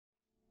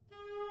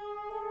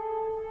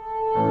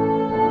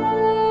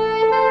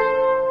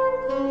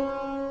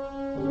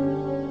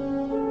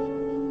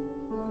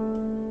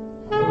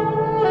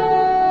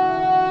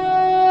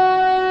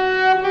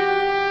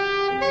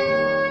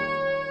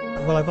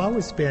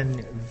always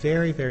been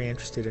very, very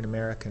interested in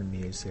American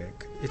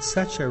music. It's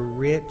such a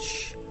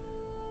rich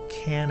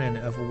canon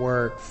of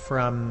work,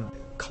 from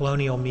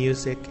colonial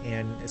music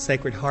and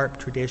sacred harp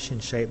tradition,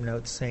 shape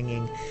note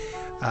singing,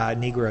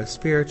 Negro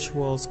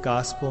spirituals,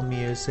 gospel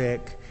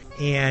music,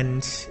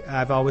 and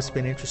I've always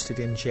been interested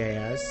in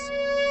jazz.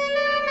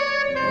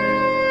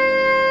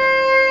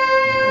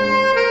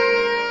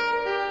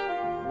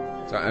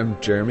 So I'm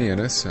Jeremy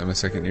Innes. I'm a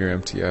second-year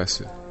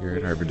MTS here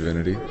at Harvard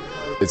Divinity.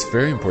 It's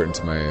very important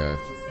to my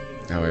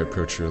how I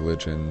approach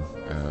religion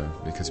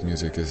because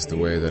music is the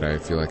way that I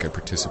feel like I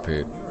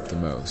participate the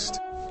most,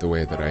 the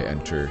way that I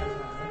enter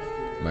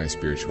my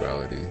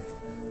spirituality.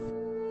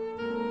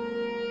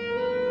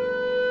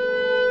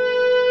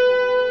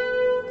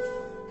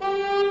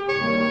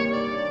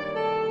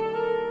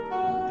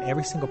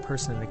 Every single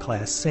person in the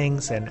class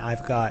sings, and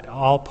I've got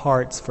all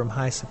parts from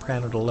high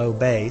soprano to low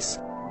bass.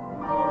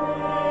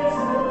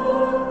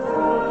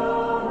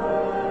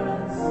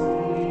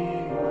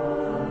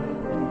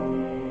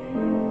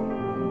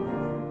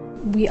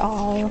 We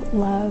all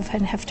love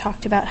and have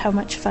talked about how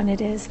much fun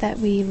it is that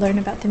we learn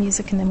about the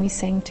music and then we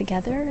sing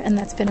together, and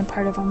that's been a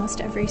part of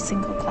almost every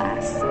single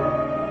class.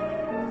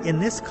 In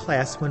this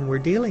class, when we're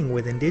dealing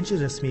with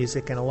indigenous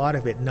music and a lot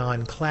of it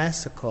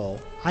non-classical,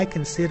 I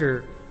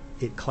consider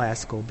it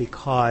classical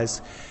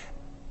because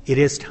it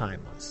is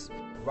timeless.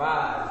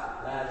 Rise,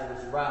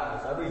 Lazarus,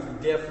 rise. I raise you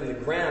dead from the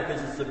ground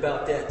because it's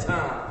about that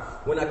time.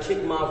 When I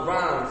kick my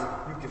rhymes,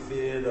 you can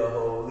feel the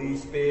Holy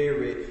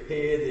Spirit.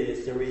 Hear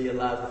this and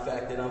realize the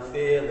fact that I'm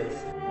fearless.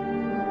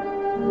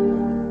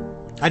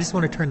 I just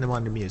want to turn them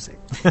on to music,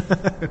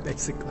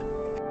 basically.